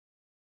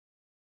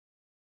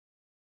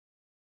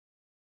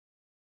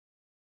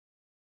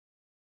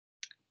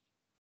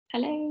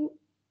Hello.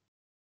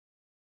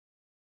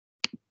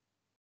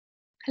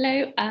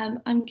 Hello,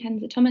 I'm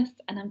Kenza Thomas,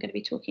 and I'm going to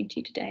be talking to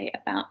you today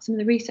about some of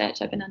the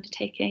research I've been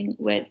undertaking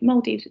with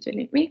Maldives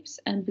Resilient Reefs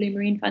and Blue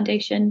Marine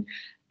Foundation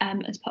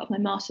as part of my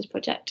master's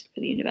project for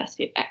the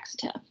University of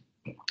Exeter.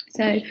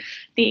 So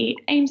the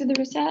aims of the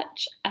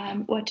research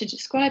were to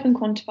describe and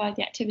quantify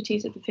the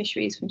activities of the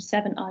fisheries from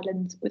 7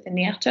 islands within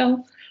the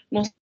atoll,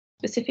 more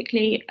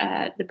specifically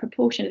the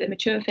proportion of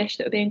immature fish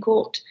that were being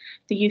caught,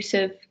 the use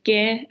of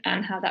gear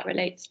and how that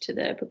relates to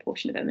the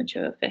proportion of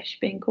immature fish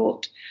being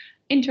caught,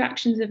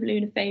 interactions of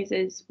lunar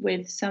phases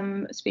with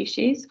some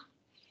species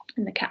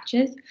and the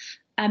catches,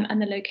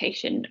 and the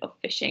location of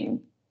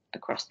fishing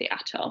across the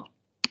atoll.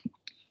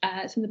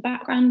 So the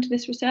background to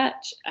this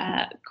research,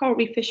 coral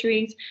reef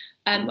fisheries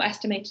were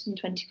estimated in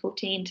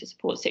 2014 to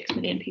support 6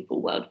 million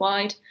people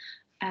worldwide.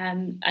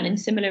 And in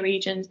similar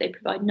regions, they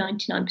provide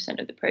 99%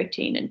 of the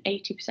protein and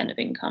 80% of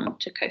income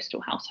to coastal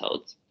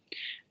households.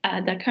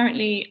 They're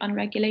currently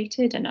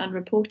unregulated and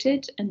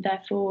unreported, and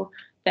therefore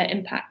their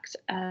impacts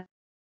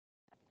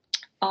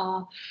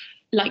are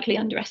likely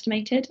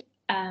underestimated.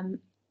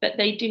 But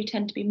they do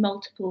tend to be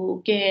multiple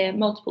gear,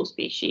 multiple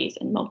species,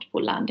 and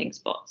multiple landing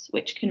spots,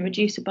 which can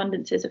reduce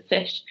abundances of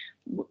fish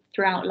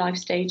throughout life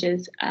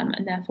stages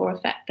and therefore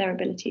affect their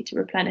ability to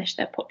replenish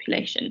their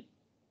population.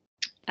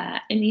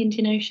 In the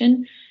Indian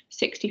Ocean,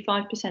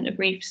 65% of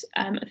reefs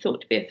are thought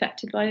to be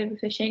affected by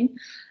overfishing.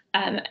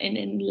 And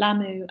in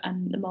Laamu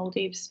and the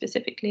Maldives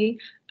specifically,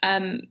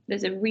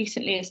 there's a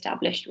recently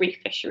established reef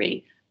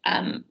fishery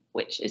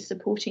which is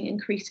supporting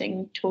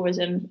increasing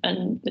tourism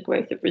and the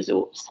growth of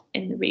resorts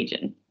in the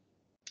region.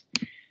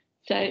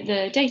 So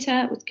the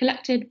data was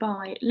collected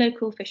by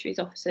local fisheries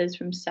officers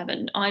from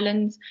 7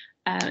 islands,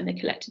 and they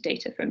collected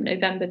data from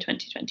November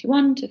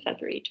 2021 to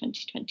February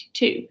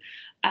 2022.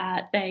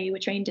 They were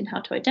trained in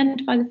how to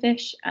identify the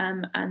fish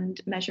and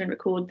measure and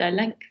record their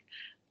length,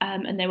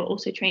 and they were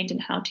also trained in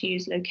how to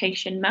use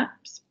location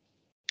maps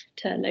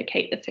to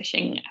locate the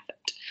fishing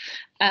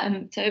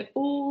effort. So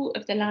all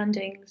of the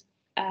landings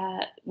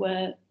that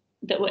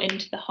were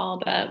into the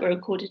harbour were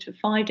recorded for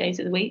 5 days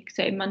of the week,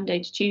 so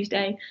Monday to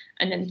Tuesday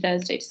and then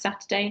Thursday to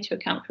Saturday, to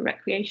account for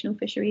recreational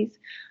fisheries,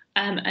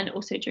 and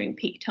also during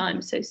peak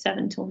times, so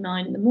 7 till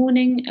 9 in the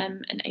morning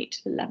and 8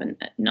 till 11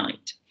 at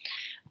night.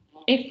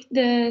 If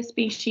the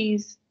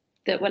species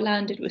that were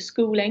landed were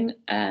schooling,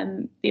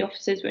 the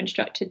officers were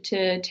instructed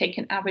to take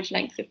an average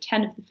length of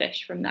 10 of the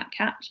fish from that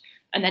catch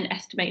and then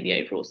estimate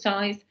the overall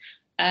size.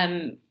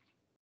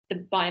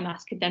 The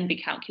biomass could then be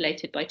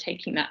calculated by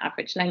taking that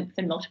average length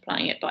and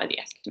multiplying it by the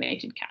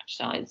estimated catch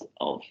size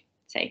of,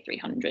 say,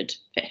 300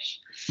 fish.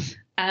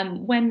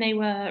 When they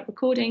were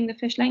recording the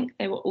fish length,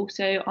 they were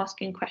also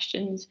asking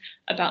questions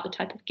about the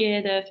type of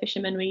gear the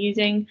fishermen were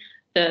using,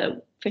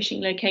 the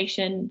fishing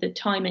location, the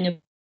timing of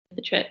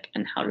the trip,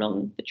 and how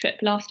long the trip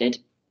lasted.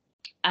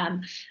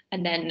 And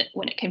then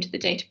when it came to the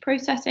data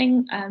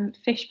processing,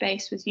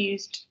 FishBase was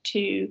used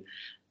to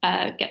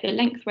get the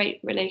length rate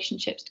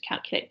relationships to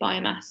calculate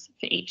biomass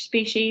for each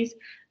species,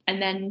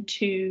 and then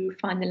to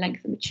find the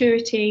length of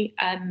maturity.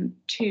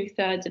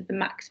 2/3 of the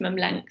maximum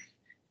length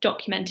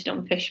documented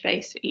on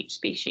FishBase for each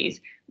species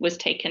was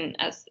taken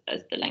as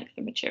the length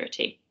of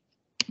maturity.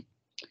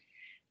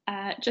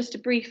 Just a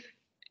brief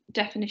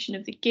definition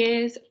of the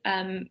gears.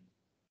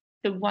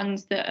 The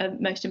ones that are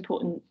most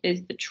important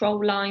is the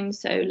troll lines,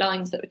 so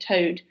lines that were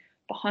towed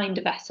behind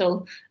a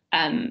vessel,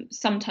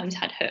 sometimes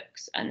had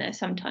hooks and they're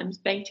sometimes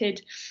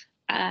baited,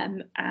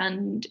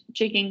 and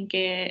jigging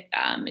gear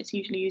is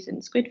usually used in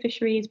squid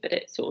fisheries, but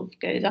it sort of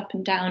goes up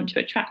and down to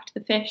attract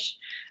the fish,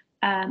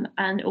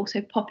 and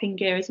also popping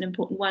gear is an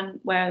important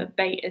one, where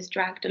bait is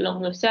dragged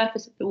along the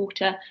surface of the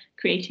water,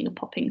 creating a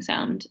popping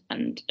sound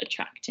and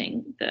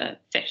attracting the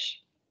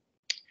fish.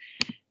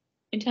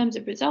 In terms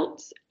of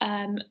results,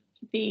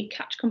 the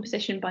catch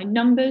composition by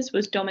numbers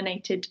was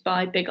dominated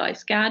by big eye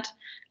scad,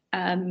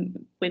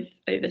 with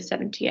over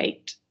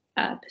 78%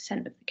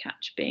 of the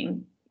catch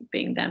being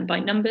them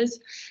by numbers.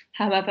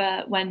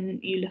 However,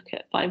 when you look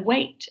at by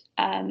weight,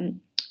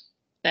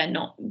 they're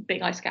not,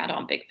 big eye scad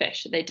aren't big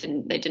fish, so they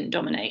didn't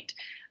dominate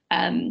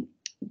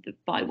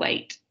by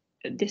weight.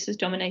 This is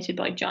dominated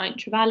by giant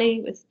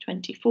trevally with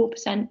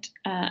 24%,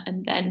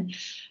 and then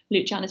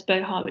Lucianus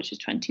bohar, which is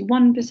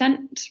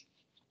 21%.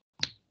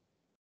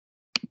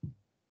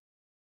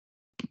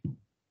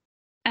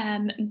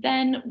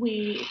 Then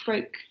we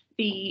broke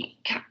the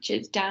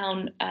catches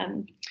down.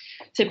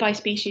 So by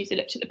species, we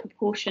looked at the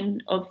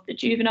proportion of the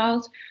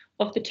juveniles.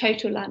 Of the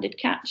total landed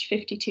catch,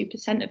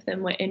 52% of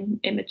them were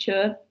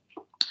immature.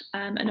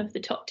 And of the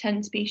top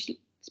 10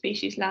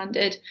 species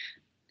landed,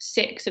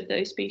 6 of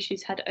those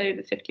species had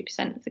over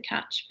 50% of the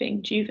catch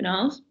being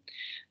juveniles.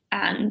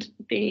 And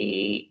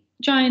the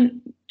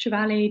giant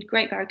trevally,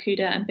 great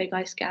barracuda and big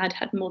eye scad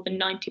had more than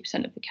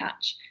 90% of the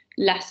catch,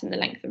 less than the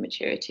length of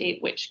maturity,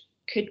 which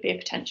could be a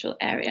potential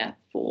area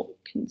for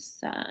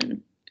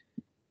concern.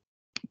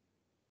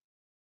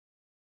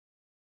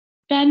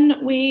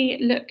 Then we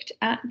looked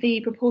at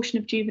the proportion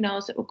of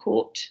juveniles that were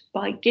caught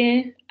by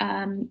gear.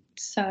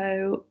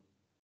 So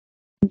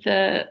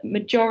the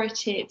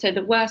majority, so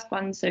the worst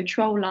ones, so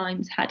troll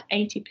lines had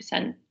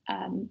 80%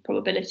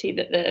 probability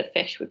that the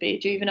fish would be a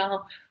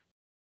juvenile,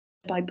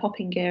 by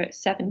popping gear at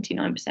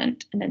 79%,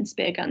 and then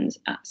spear guns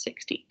at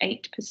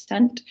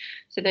 68%.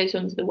 So those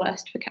ones are the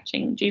worst for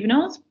catching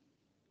juveniles.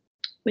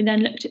 We then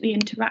looked at the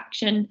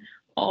interaction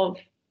of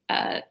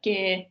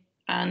gear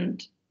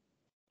and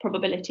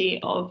probability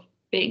of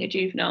being a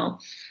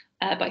juvenile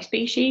by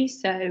species.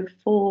 So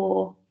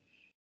for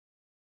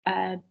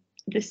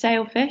the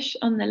sailfish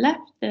on the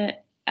left,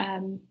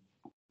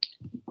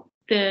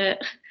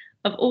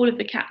 of all of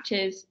the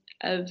catches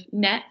of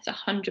nets,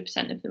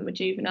 100% of them were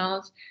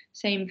juveniles.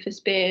 Same for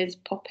spears,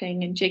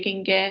 popping and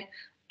jigging gear.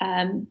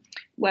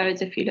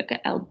 Whereas if you look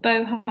at El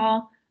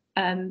Boha,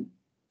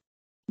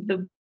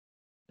 the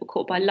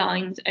caught by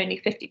lines,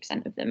 only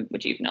 50% of them were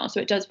juvenile.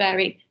 So it does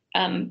vary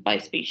by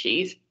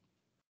species.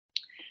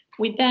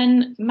 We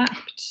then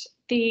mapped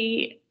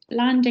the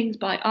landings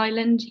by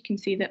island. You can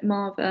see that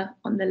Marva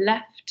on the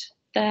left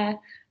there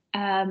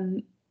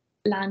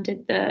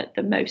landed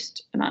the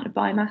most amount of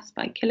biomass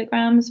by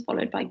kilograms,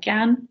 followed by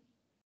Gan.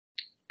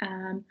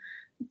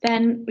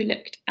 Then we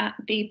looked at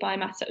the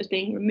biomass that was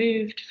being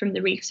removed from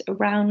the reefs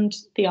around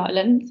the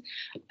islands.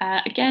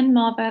 Again,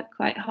 Marva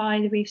quite high,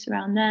 the reefs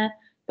around there,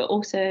 but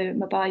also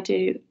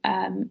Mabaidu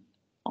on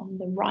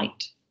the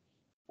right,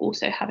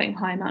 also having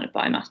high amount of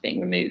biomass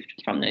being removed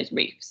from those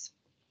reefs.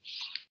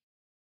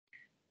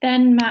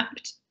 Then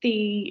mapped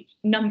the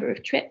number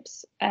of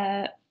trips.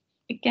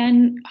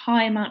 Again,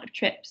 high amount of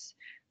trips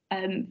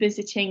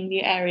visiting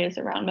the areas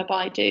around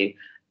Mabaidu,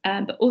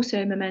 but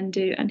also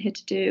Mamendu and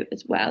Hitadu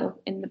as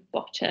well in the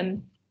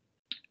bottom.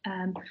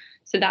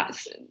 So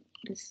that's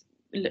this.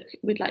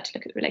 We'd like to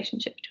look at the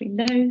relationship between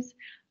those.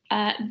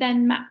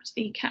 Then mapped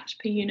the catch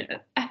per unit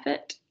of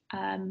effort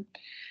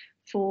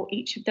for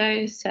each of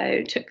those.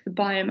 So took the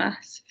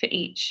biomass for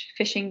each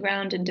fishing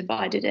ground and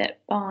divided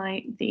it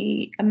by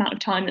the amount of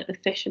time that the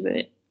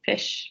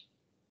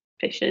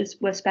fishers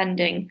were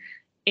spending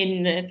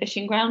in the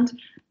fishing ground,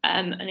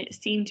 and it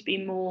seemed to be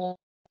more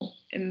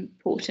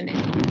important in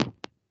the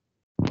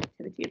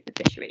activity of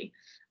the fishery,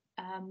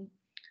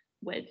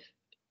 with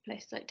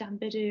places like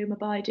Dambidu,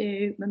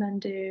 Mabaidu,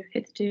 Mamendu,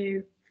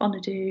 Hitadu,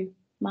 Fonadu,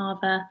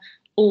 Marva,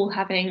 all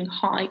having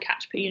high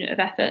catch per unit of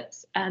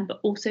efforts, but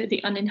also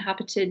the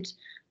uninhabited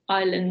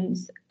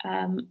islands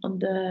on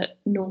the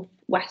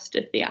northwest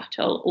of the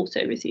atoll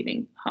also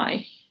receiving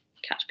high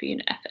catch per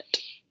unit effort.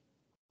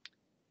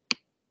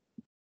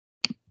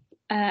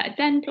 I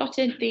then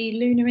plotted the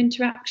lunar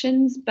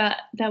interactions, but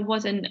there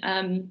wasn't,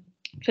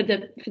 for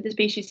the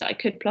species that I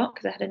could plot,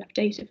 because I had enough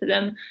data for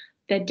them,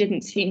 there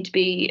didn't seem to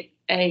be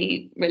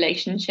a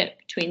relationship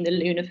between the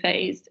lunar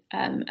phase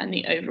and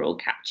the overall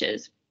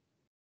catches.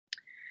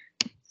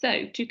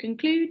 So to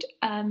conclude,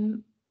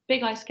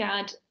 big eye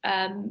scad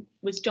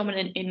was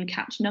dominant in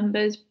catch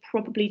numbers,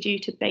 probably due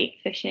to bait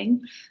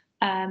fishing,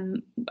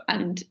 and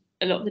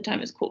a lot of the time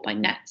it was caught by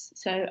nets.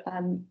 So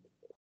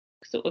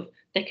sort of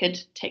they could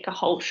take a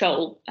whole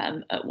shoal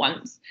at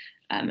once,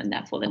 and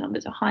therefore the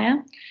numbers are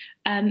higher.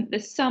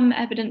 There's some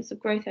evidence of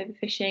growth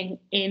overfishing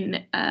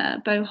in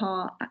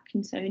Boha,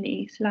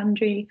 Atkinsoni,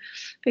 Salandri,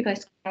 Big Eye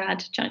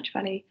Scad, Giant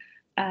Valley,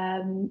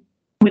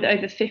 with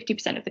over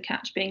 50% of the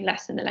catch being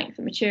less than the length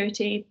of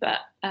maturity, but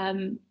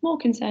more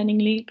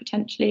concerningly,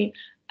 potentially,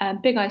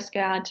 Big Eye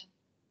Scad,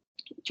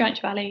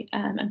 Giant Valley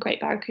and Great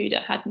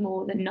Barracuda had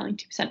more than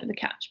 90% of the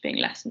catch being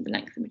less than the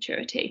length of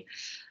maturity.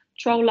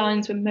 Troll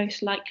lines were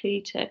most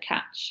likely to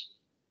catch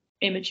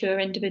immature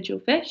individual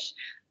fish.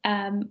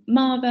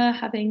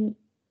 Marva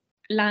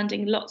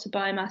landing lots of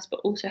biomass, but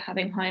also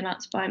having high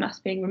amounts of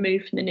biomass being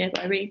removed from the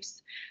nearby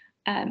reefs.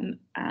 And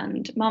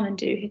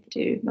Marmandu,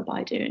 Hitadu,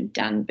 Mabaidu and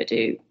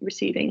Danbidu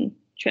receiving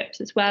trips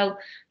as well.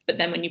 But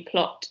then when you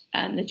plot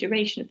the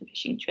duration of the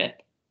fishing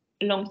trip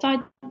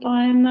alongside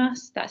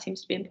biomass, that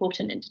seems to be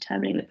important in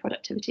determining the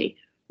productivity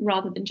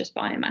rather than just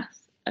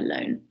biomass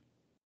alone.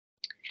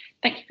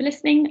 Thank you for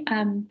listening.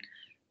 I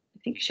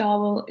think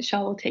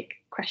Shaha will take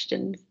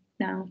questions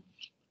now.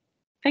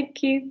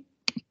 Thank you.